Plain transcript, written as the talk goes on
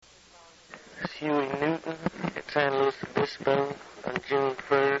Huey Newton at San Luis Obispo on June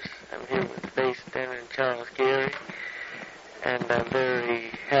 1st. I'm here with bass tenor and Charles Gary, and I'm very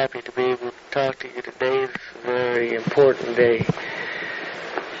happy to be able to talk to you today. It's a very important day.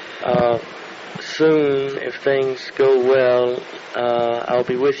 Soon, if things go well, I'll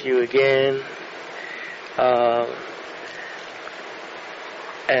be with you again.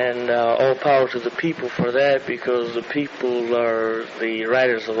 And all power to the people for that, because the people are the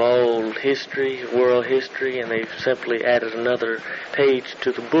writers of all history, world history, and they've simply added another page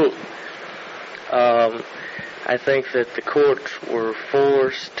to the book. I think that the courts were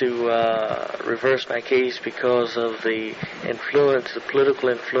forced to reverse my case because of the influence, the political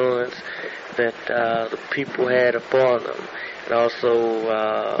influence that the people had upon them. And also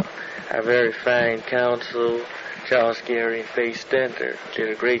our very fine counsel, Charles Gary and Faye Stenter, did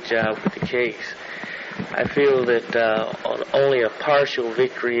a great job with the case. I feel that only a partial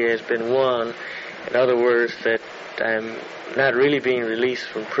victory has been won. In other words, that I'm not really being released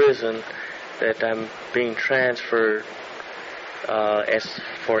from prison, that I'm being transferred as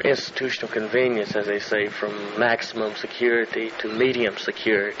for institutional convenience, as they say, from maximum security to medium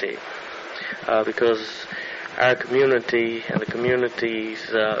security, because our community and the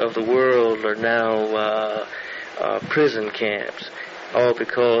communities of the world are now prison camps, all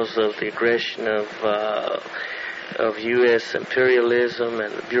because of the aggression of U.S. imperialism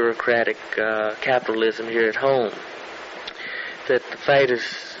and the bureaucratic capitalism here at home. That the fight has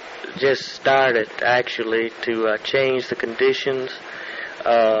just started, actually, to change the conditions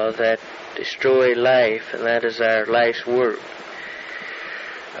that destroy life, and that is our life's work.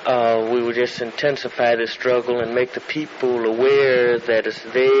 We will just intensify the struggle and make the people aware that it's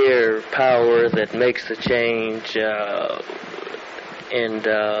their power that makes the change in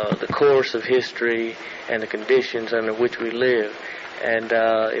the course of history and the conditions under which we live. And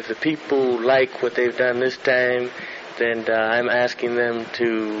if the people like what they've done this time, then I'm asking them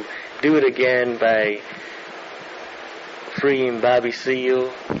to do it again by freeing Bobby Seale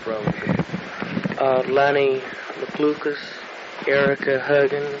from Lonnie McLucas, Erica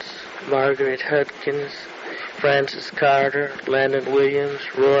Huggins, Margaret Hudkins, Francis Carter, Landon Williams,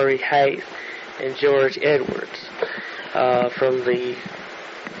 Rory Height, and George Edwards from the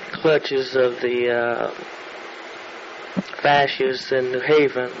clutches of the fascists in New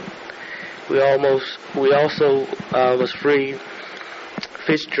Haven. We also was free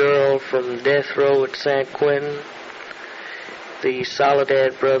Fitzgerald from death row at San Quentin, the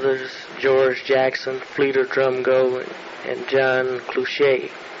Soledad brothers, George Jackson, Fleeter Drumgo, and John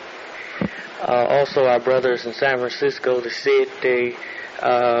Clouchet. Also our brothers in San Francisco, the Siete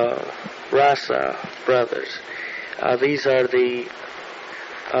Rasa brothers. These are the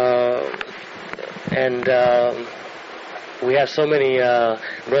we have so many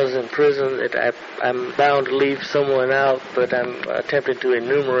brothers in prison that I'm bound to leave someone out, but I'm attempting to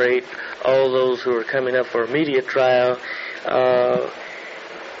enumerate all those who are coming up for immediate trial.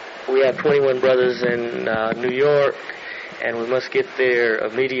 We have 21 brothers in New York, and we must get their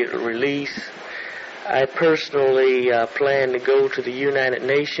immediate release. I personally plan to go to the United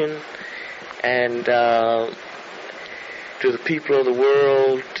Nations and to the people of the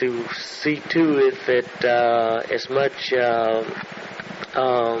world to see to it that as much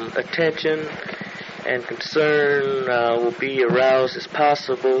attention and concern will be aroused as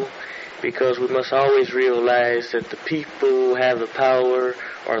possible, because we must always realize that the people have the power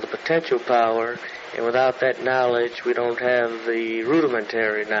or the potential power, and without that knowledge, we don't have the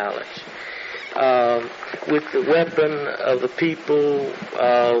rudimentary knowledge. With the weapon of the people,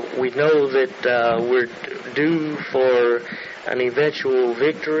 we know that we're due for an eventual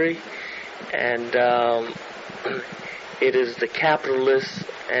victory, and it is the capitalist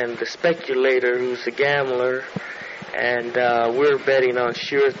and the speculator who's the gambler, and we're betting on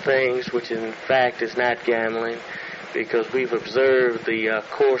sure things, which in fact is not gambling, because we've observed the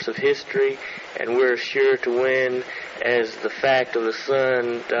course of history, and we're sure to win as the fact of the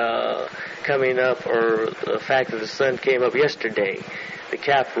sun coming up, or the fact that the sun came up yesterday. The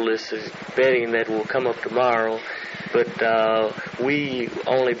capitalist is betting that it will come up tomorrow, but we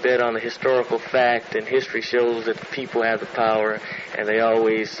only bet on the historical fact, and history shows that the people have the power, and they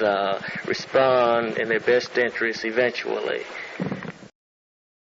always respond in their best interest eventually.